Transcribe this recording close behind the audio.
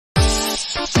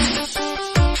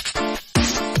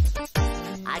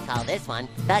this one,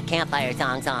 the campfire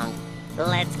song.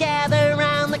 Let's gather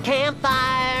around the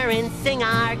campfire and sing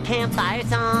our campfire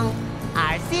song.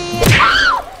 RC.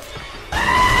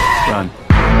 Done.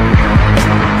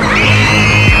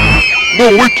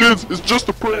 No, wait kids, it's just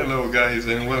a prank! Hello guys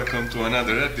and welcome to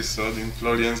another episode in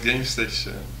Floliann's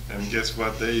Gamestation. And guess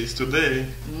what day is today?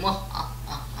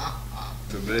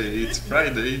 Today it's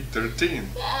Friday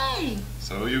 13th. Yay!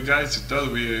 So you guys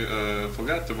thought we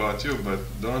forgot about you, but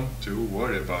don't you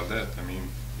worry about that. I mean,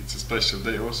 it's a special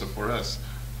day also for us.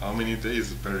 How many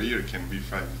days per year can be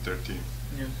Friday 13th?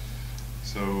 Yeah.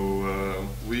 So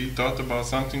we thought about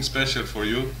something special for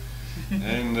you.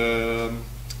 And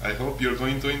I hope you're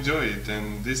going to enjoy it.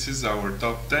 And this is our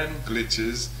top 10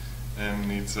 glitches, and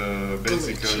it's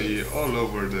basically all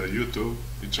over the YouTube.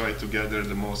 We try to gather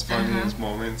the most funniest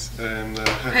moments, and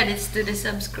credits to the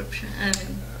subscription.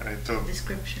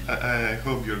 Description. I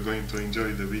hope you're going to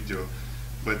enjoy the video.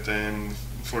 But then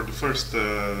for the first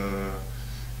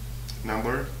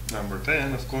number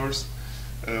 10, of course,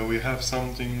 we have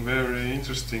something very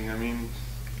interesting. I mean,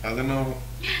 I don't know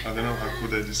how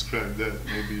could I describe that.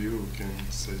 Maybe you can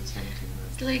say something.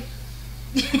 It's like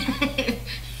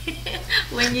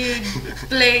when you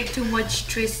play too much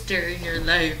Twister in your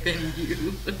life and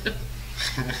you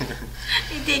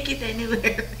take it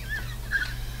anywhere.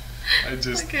 I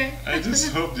just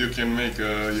hope you can make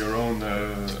your own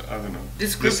I don't know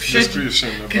description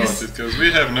about it, because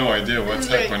we have no idea what's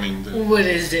happening there. What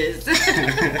is this?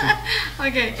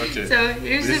 Okay, so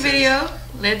here's the video.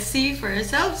 Let's see for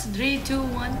ourselves. 3, 2,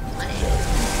 1, play.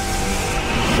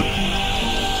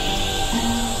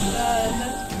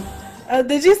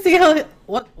 Did you see how?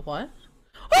 What?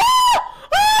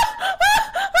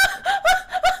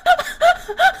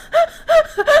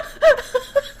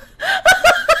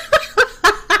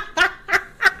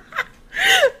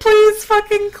 Please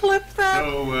fucking clip that.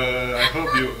 So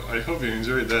I hope you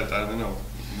enjoyed that. I don't know.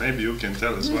 Maybe you can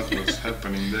tell us what was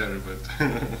happening there, but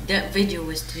that video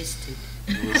was twisted.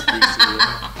 It was twisted.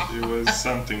 It was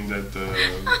something that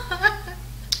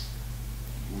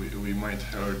we might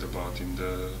heard about in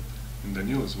the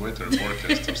news, weather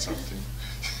forecast or something.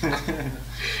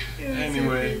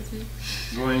 Anyway, so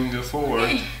going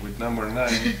forward with number 9,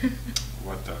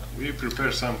 we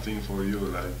prepare something for you,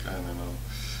 like, I don't know.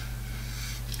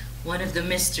 One of the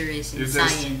mysteries in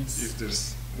science. If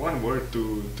there's one word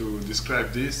to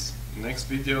describe this, next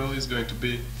video is going to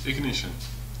be ignition.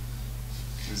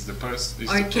 Is the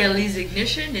R. Kelly's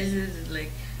Ignition? Is it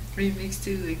like remix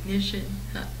to Ignition?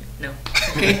 No.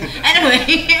 Okay.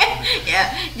 Anyway,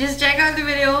 yeah, just check out the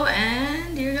video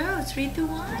and here you go. 3, 2,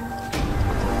 1.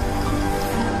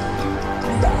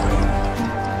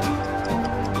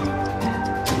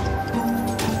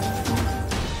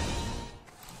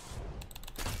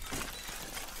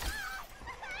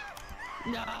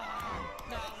 No,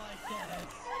 not like that.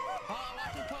 Oh,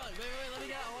 watch the toilet. Wait, let me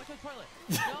get out. Watch the toilet.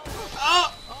 No. Oh!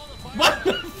 What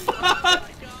the fuck? Oh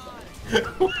my god.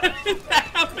 What is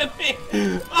happening?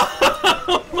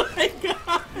 Oh my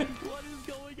god! What is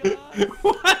going on?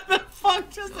 What the fuck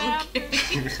just happened?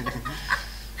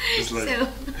 It's like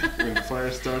when the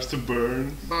fire starts to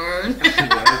burn.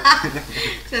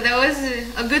 So that was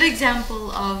a good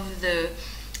example of the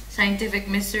scientific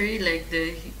mystery, like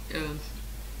the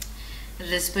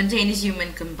spontaneous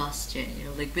human combustion, you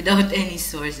know, like without any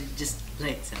source, it just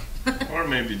lights up. Or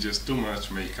maybe just too much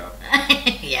makeup.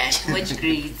 Yeah, too much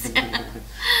grease.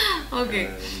 Okay,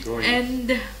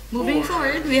 and moving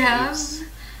forward, we have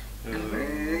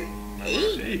number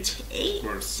 8. Of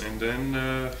course. And then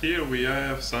here we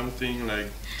have something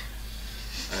like,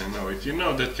 I don't know, if you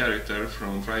know that character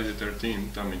from Friday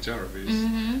 13th, Tommy Jarvis,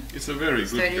 it's a very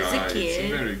good guy. It's a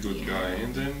very good guy.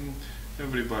 And then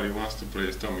everybody wants to play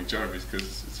as Tommy Jarvis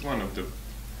because it's one of the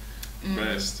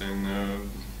best, and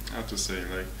how to say,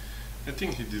 like, I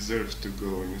think he deserves to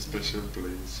go in a special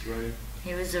place, right?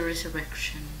 He was a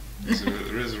resurrection. It's a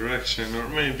resurrection, or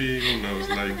maybe, who knows,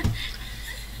 like,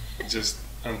 just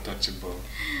untouchable.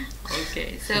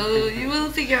 Okay, so you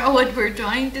will figure out what we're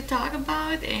trying to talk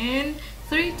about in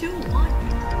 3, 2, 1.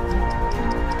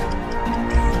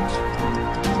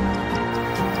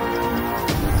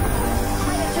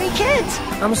 Kids!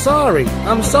 I'm sorry.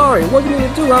 What do you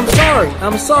need to do?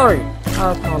 I'm sorry.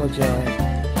 I apologize.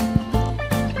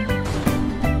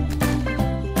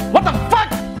 What the fuck?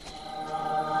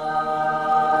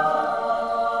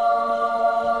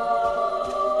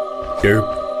 Derp.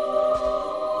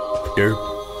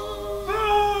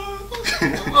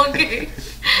 Okay,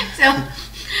 so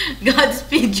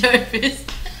Godspeed Jarvis.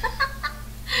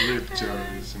 Rip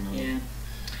Jarvis, you know. Yeah.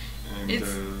 And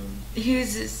He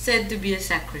was said to be a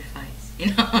sacrifice. You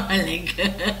know, like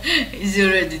he's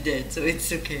already dead, so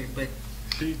it's okay. But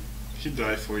he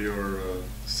died for your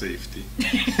safety.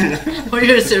 for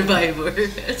your survival.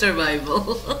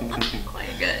 Oh my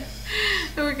god.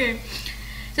 Okay.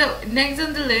 So next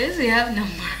on the list we have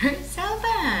number 7.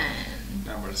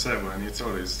 Number 7.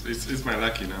 It's my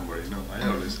lucky number. You know, I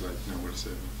always like number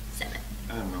 7. 7.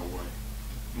 I don't know why.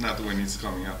 Not when it's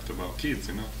coming up about kids,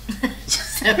 you know.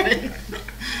 7.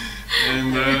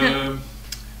 And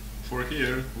for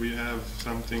here we have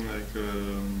something like I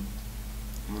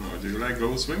don't know, do you like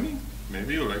go swimming?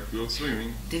 Maybe you like go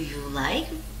swimming. Do you like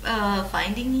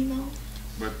Finding Nemo?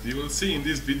 But you will see in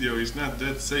this video it's not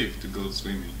that safe to go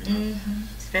swimming, you know.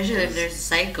 Especially if there's a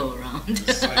psycho around.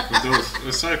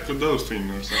 A psycho dolphin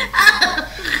or something.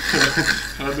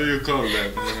 How do you call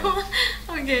that? You know?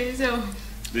 Okay, so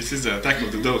This is the attack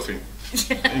of the dolphin.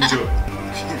 Enjoy.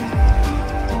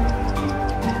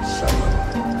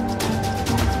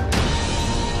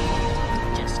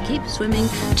 Just keep swimming,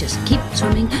 just keep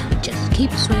swimming, just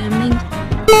keep swimming.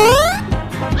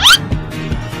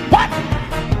 What?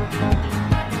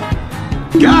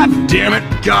 God damn it!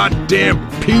 Goddamn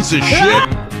piece of shit!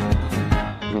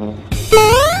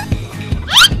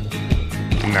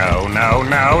 No, no,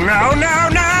 no, no, no,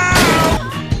 no!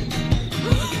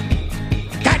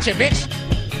 Gotcha, bitch!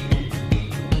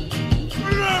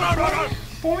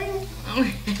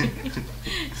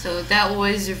 so that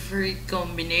was a free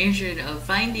combination of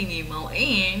Finding Nemo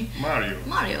and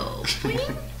Mario.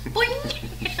 Boing,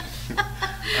 boing.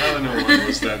 I don't know what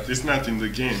was that. It's not in the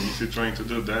game. If you're trying to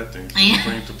do that thing, if you're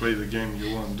trying to play the game,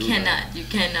 you won't do that. You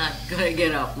cannot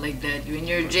get up like that. When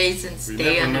you're Jason,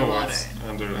 stay underwater.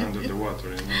 Under the water,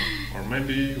 you know. Or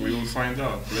maybe we will find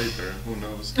out later. Who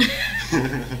knows?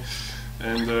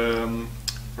 And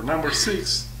for number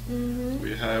 6,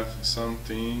 we have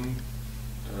something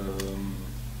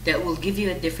that will give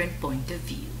you a different point of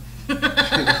view.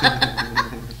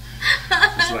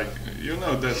 It's like, you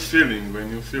know that feeling when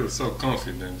you feel so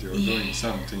confident you're doing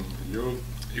something.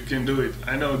 You can do it.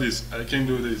 I know this. I can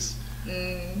do this.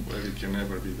 Well, you can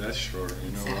never be that sure.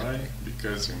 You know why?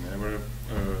 Because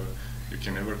you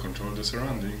can never control the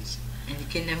surroundings. And you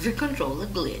can never control a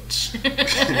glitch.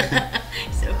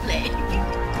 So play.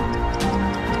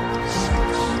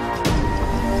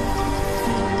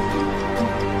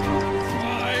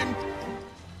 Fine.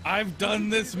 I've done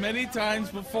this many times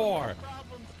before.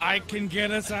 I can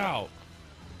get us out.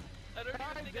 Hi,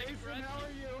 Jason, how are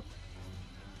you?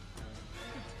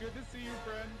 It's good to see you,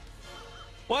 friend.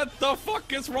 What the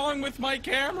fuck is wrong with my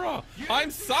camera?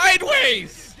 I'm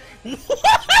sideways! What? Oh,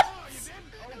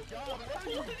 God, what are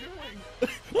you doing?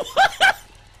 What?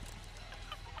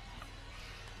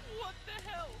 What the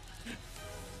hell?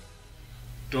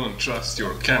 Don't trust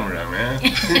your camera, man.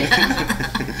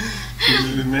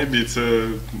 Maybe it's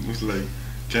like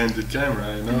candid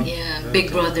camera, you know? Yeah, Big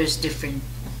Brother's different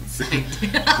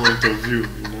point of view,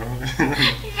 you know?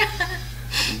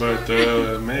 But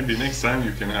maybe next time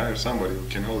you can hire somebody who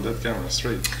can hold that camera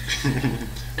straight.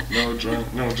 No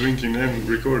drinking and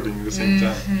recording at the same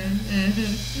time.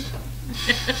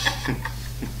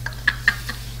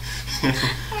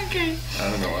 Okay. I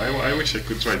don't know, I wish I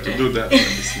could try to do that, but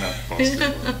it's not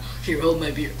possible. Here, hold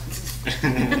my beer.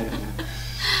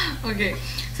 Okay,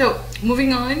 so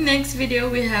moving on, next video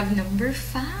we have number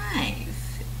 5.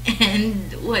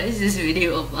 And what is this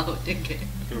video about again?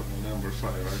 Oh, number 5,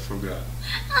 I forgot.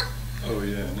 Oh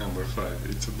yeah, number 5.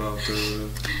 It's about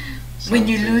when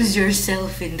you lose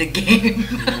yourself in the game.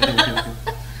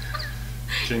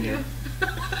 Can you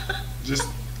just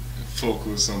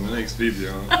focus on the next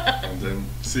video and then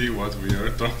see what we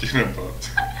are talking about?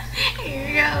 Here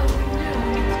you go.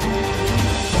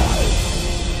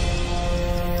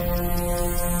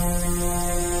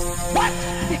 What?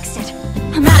 Fixed it.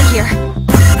 I'm out of here.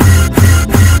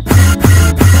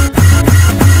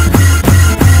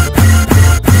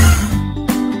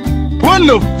 What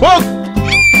the fuck?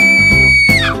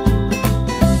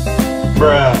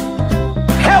 Bruh.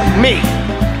 Help me!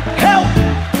 Help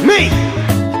me!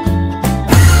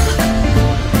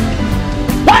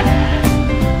 What?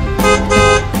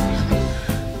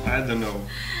 I don't know.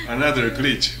 Another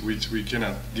glitch which we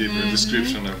cannot give a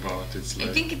description about. It's like,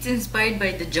 I think it's inspired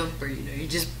by the jumper, you know, you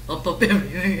just pop up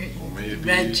everywhere. or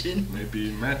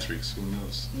maybe Matrix, who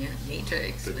knows? Yeah,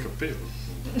 Matrix. Take a pill.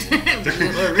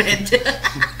 Blue or red.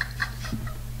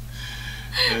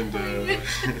 And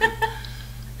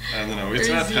I don't know, it's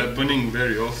not happening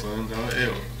very often.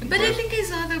 But I think I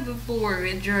saw that before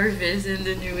with Jarvis, and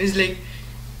then it was like,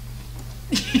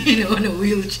 you know, in a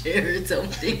wheelchair or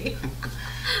something.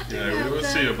 Yeah, we will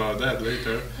see about that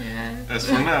later. Yeah. As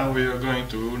for now, we are going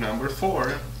to number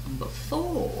 4. Number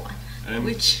 4. And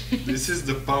Which this is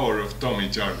the power of Tommy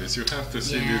Jarvis. You have to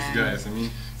see these guys. I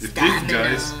mean, if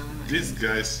Stamina. these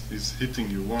guys is hitting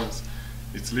you once,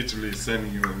 it's literally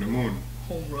sending you on the moon.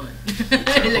 home run. It's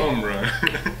a home run.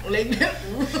 Like that.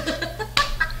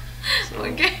 So,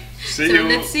 Okay. see So you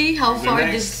let's see how the far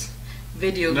next this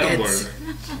video number. gets.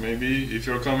 Maybe if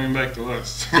you're coming back to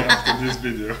us after this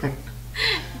video.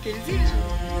 Okay, see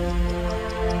ya.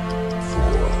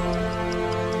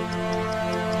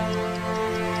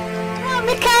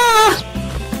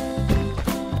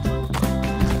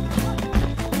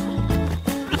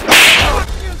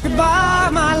 Goodbye,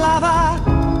 my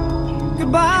lover.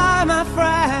 Goodbye, my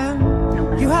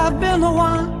friend. You have been the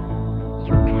one.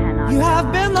 You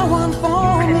have been the one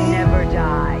for me. Never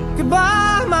die.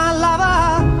 Goodbye, my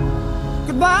lover.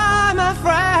 Goodbye, my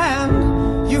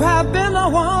friend. You have been the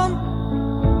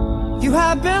one. You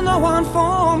have been the one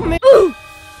for me.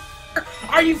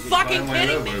 Are you fucking Goodbye, my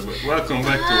kidding me? lover, but welcome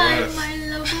back Hi, to us. my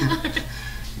lover.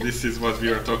 This is what we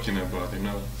are talking about, you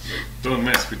know. Like, don't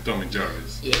mess with Tommy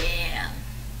Jarvis. Yeah.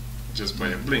 Just by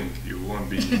a blink, you won't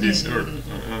be in this earth,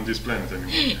 on this planet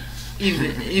anymore.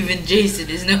 Even Jason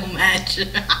is no match.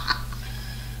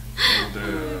 And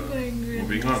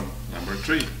moving on, number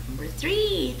 3. Number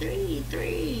three.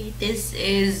 This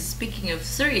is, speaking of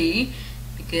 3,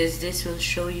 because this will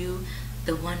show you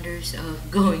the wonders of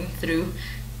going through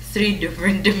 3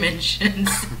 different dimensions.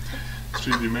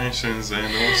 3 dimensions, and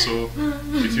also,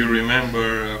 if you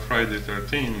remember Friday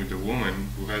 13 with the woman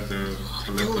who had the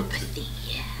telepathy.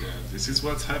 Yeah. Yeah, this is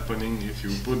what's happening if you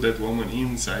put that woman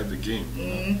inside the game. You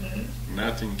know?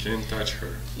 Nothing can touch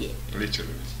her. Yeah.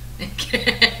 Literally.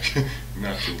 Okay.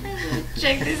 Nothing.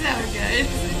 Check this out, guys.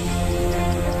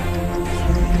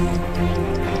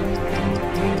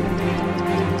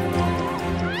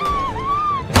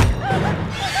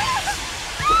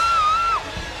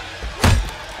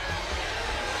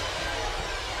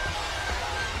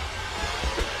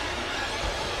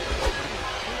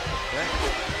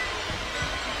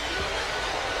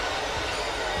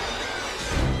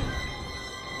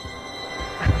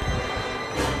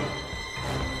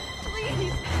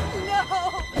 Please,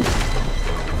 no.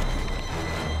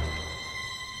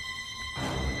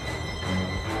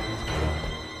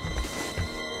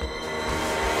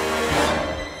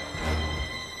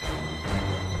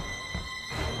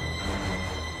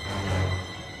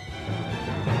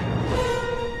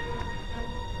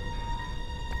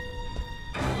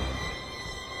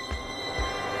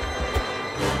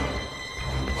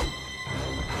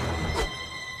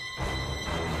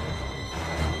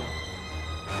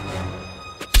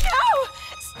 No!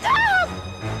 Stop!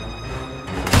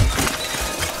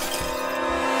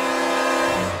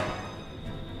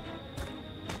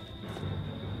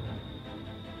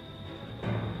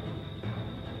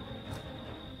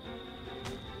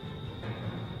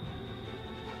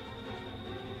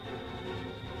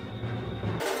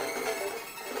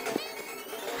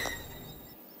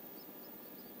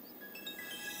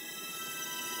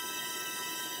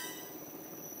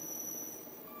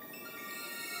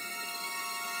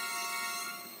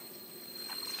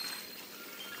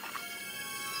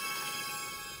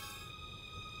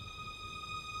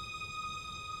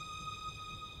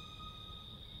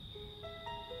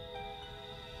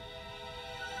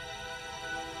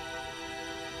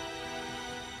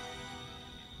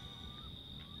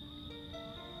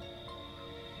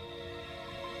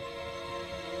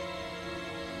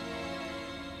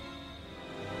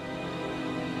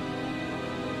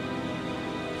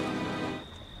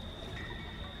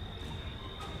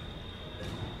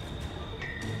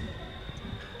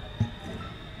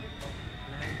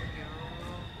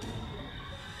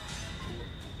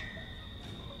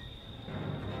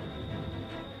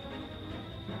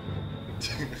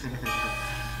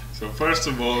 So first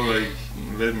of all, like,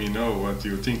 let me know what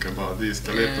you think about this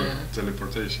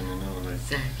teleportation, you know, like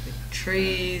Exactly.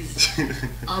 Trees,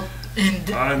 up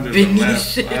and under the map,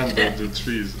 beneath it. under the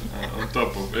trees, on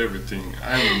top of everything.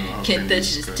 I don't know how Can't can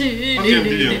touch this this. guy- How can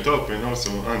be on top and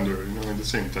also under, you know, at the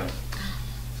same time?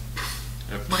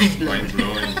 Mind-blowing.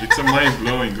 Mind-blowing. It's a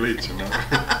mind-blowing glitch, you know.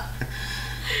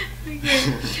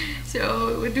 Okay.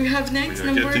 So what do we have next?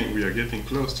 We are getting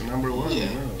close to number 1, you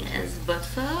know. It's Yes, like- but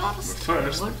first. But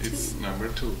first, number it's 2. number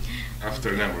 2.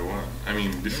 After number 1. I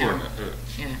mean, before,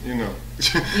 Yeah. you know.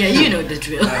 Yeah, you know the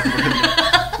drill.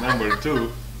 Number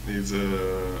 2 is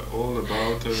all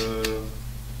about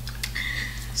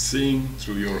seeing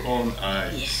through your own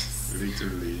eyes. Yes.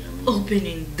 Literally. I mean,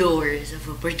 Opening doors of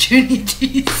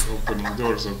opportunities opening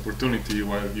doors of opportunity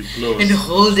while you close. and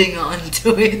holding on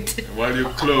to it. While you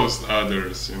close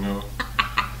others, you know.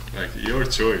 Like your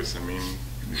choice. I mean,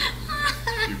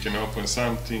 you can open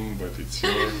something, but it's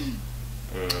your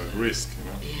risk, you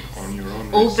know, Yes. on your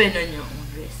own risk. Open on your own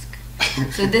risk.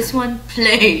 So this one,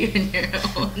 play on your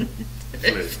own.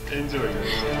 Play. Enjoy it.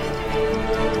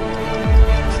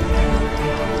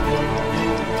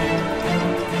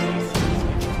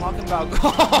 Talking about.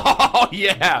 Oh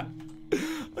yeah!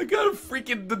 I got a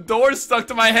freaking the door stuck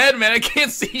to my head, man. I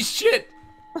can't see shit.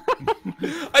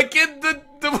 I can't. The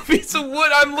piece of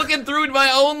wood. I'm looking through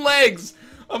my own legs.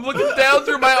 I'm looking down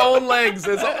through my own legs.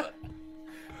 That's all.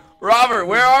 Robert,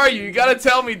 where are you? You gotta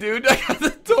tell me, dude. I got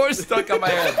the door stuck on my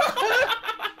head.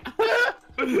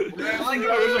 I wish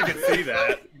I could see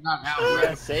that. Not now. We're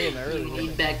gonna save early. You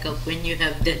need backup when you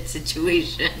have that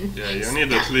situation. Yeah, you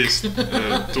need at least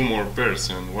 2 more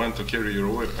person. One to carry your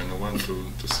weapon, and one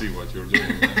to see what you're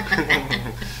doing.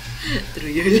 Through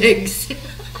your legs.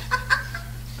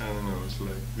 I don't know. It's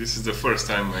like this is the first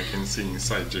time I can see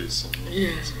inside Jason.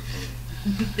 Yeah.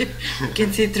 You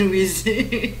can see through his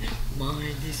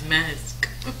mind, his mask.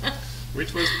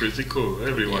 Which was pretty cool.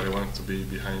 Everybody wants to be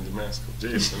behind the mask of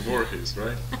Jason Voorhees,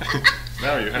 right?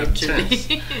 Now you have a chance.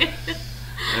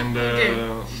 And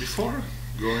before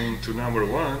going to number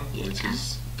 1, which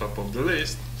is top of the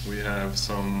list, we have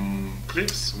some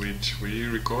clips which we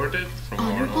recorded from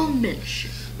our own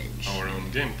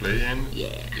gameplay, and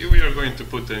we are going to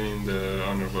put them in the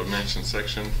honorable mention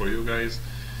section for you guys.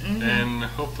 And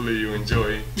hopefully you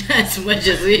enjoy as much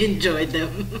as we enjoyed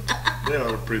them. They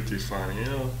are pretty funny, you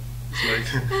know. It's like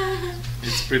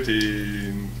it's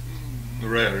pretty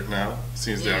rare now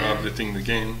since they are updating the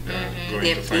game. They are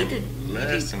going to find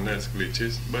less and less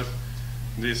glitches, but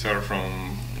these are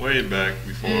from way back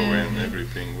before when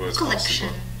everything was collection.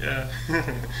 Possible. Yeah.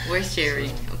 We're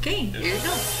sharing. Okay, here you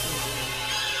go.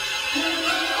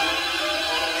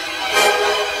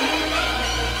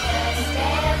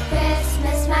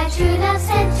 My true love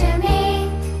sent to me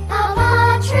a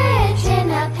partridge in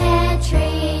a pear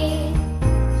tree.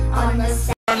 On the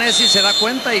Messi se da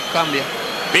cuenta y cambia.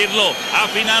 Pirlo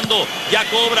afinando, ya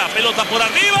cobra, pelota por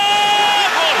arriba.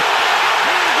 ¡Gol!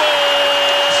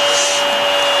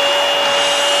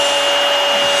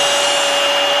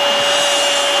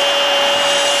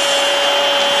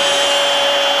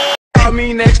 ¡Gol! I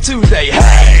mean next Tuesday.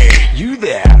 Hey, you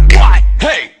there? What?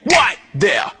 Hey, what?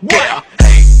 There, where?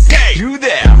 You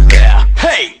there, there,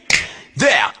 hey,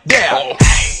 there, there, oh.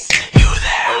 Hey, you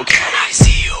there, okay, I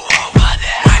see you over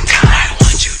there, one time I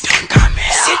want you to come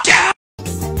here, sit down.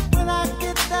 When I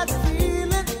get that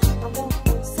feeling, I want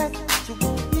sexual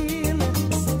healing,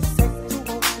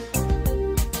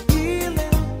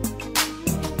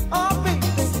 oh baby.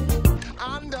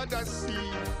 Under the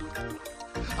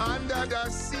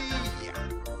sea,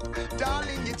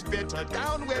 darling, it's better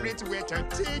down where it's wetter,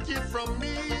 take it from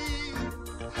me.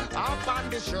 Up on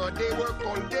the shore they work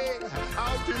all day,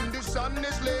 out in the sun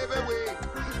they slave away,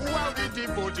 while they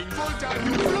devoting full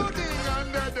time floating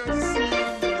under the sea.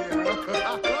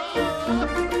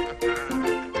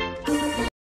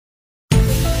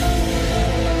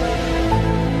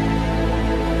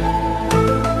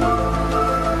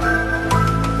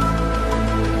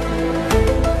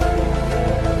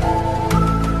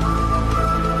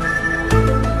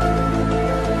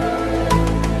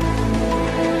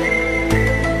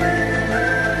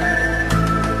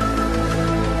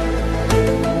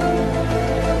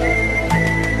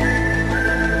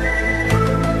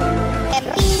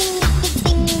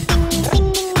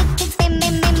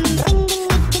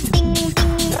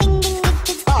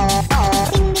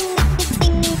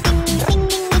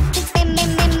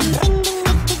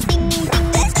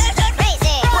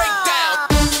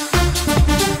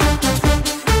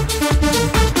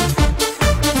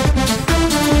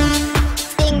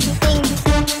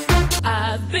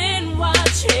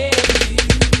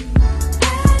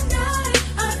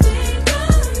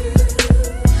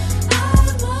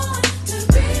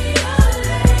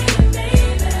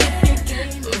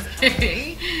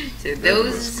 So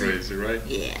those was crazy, right?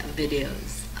 Yeah,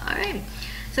 videos. Alright.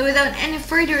 So without any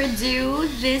further ado,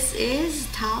 this is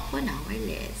top on our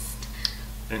list.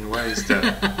 And why is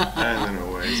that? I don't know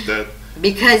why is that.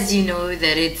 Because you know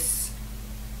that it's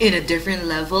in a different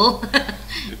level.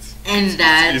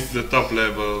 It's the top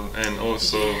level, and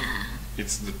also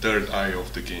it's the third eye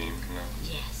of the game. You know?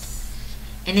 Yes.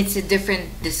 And it's a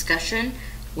different discussion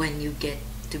when you get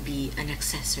to be an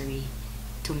accessory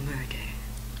to murder.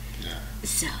 Yeah.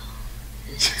 So,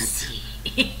 let's see.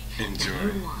 Enjoy.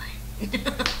 Number 1.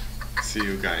 See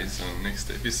you guys on next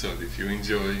episode. If you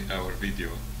enjoy our video,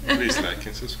 please like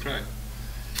and subscribe.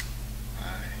 I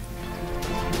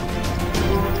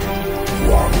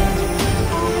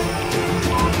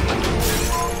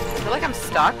feel like I'm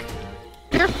stuck.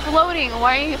 You're floating.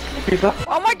 Why are you?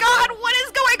 Oh my god, what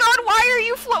is going on? Why are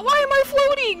you why am I floating?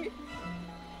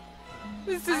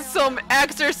 This is some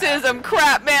exorcism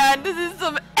crap, man. This is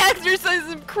some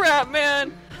exorcism crap,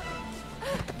 man.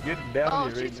 Getting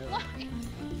down here right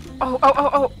now.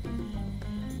 Oh.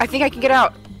 I think I can get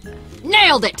out.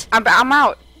 Nailed it! I'm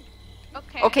out.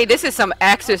 Okay, this is some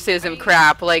exorcism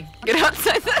crap. Like, get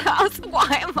outside the house.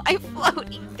 Why am I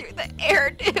floating through the air,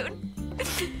 dude?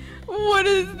 What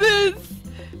is this?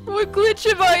 What glitch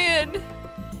am I in?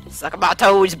 Suck my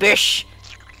toes, bish.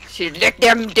 She lick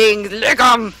them things, lick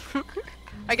them.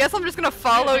 I guess I'm just gonna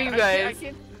follow you guys.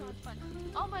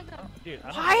 Oh my god.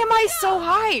 Why am I so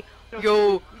high?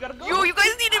 Yo, you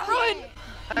guys need to run.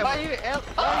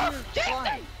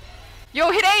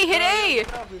 Yo, hit A, hit A,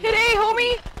 hit A,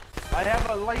 homie. I have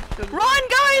a light to... Run,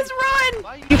 guys, run!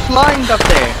 Why are you flying up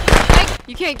there?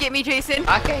 You can't get me, Jason.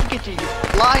 I can't get you. You're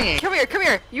flying. Come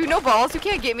here. You know balls. You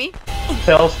can't get me.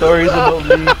 Tell stories about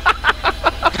me.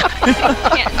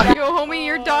 Yo, homie,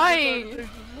 you're dying.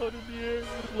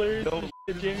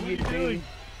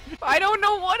 I don't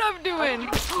know what I'm doing.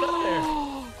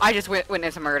 I just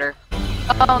witnessed a murder.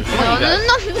 Oh,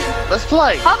 no. Let's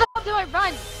play. How the hell do I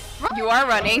run? You are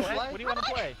running. What do you want to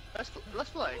play? Let's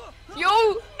play. Yo,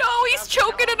 no, he's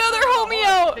choking another homie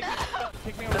out.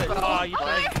 Take me over there. Oh, you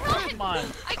playing? Come on.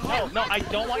 No, I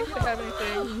don't want you to have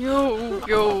anything.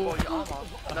 Yo.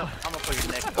 I'm gonna put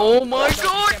your neck. Oh my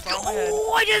god.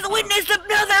 Oh, I just witnessed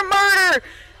another murder.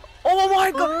 Oh my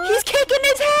god, he's kicking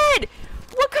his head.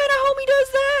 What kind of homie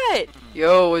does that?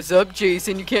 Yo, what's up,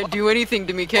 Jason? You can't do anything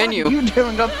to me, can you? What are you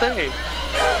doing up there?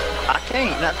 I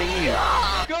can't, not to you.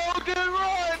 Go, dude,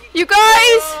 run! You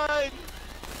guys!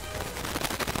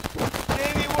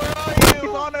 Jamie, where are you?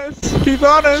 Keep on us! Keep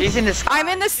on us! She's in the sky. I'm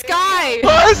in the sky!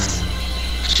 Us!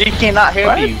 She cannot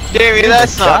help you. Jamie,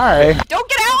 that's not... Don't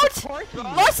get out!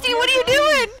 Musty, what are you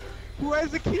doing? Who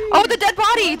has the key? Oh, the dead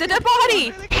body! The dead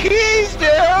body! The keys,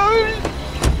 dude!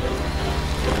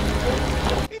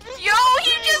 Yo,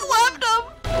 you just left him!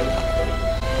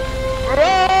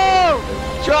 Oh!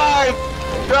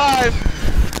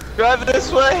 Drive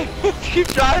this way! Keep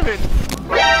driving!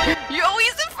 Yo,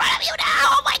 he's in front of you now!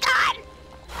 Oh my god!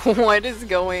 What is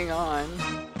going on?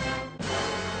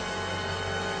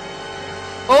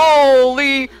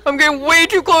 Holy! I'm getting way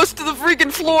too close to the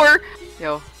freaking floor!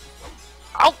 Yo.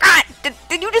 Oh god!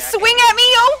 Did you just swing at me,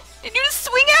 yo? Did you just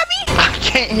swing at me? I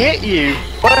can't hit you.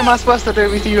 What am I supposed to do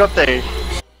with you up there?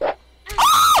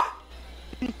 Oh!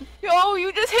 Yo,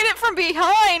 you just hit it from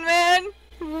behind, man!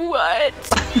 What?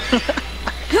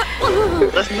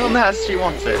 Let's know how she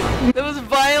wants it. That was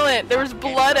violent. There was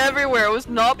blood everywhere. I was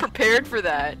not prepared for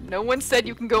that. No one said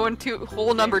you can go into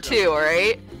hole number 2,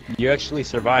 alright? You actually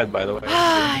survived, by the way.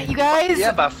 You guys?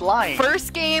 Yeah, by flying.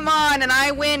 First game on, and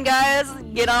I win, guys.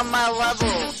 Get on my level.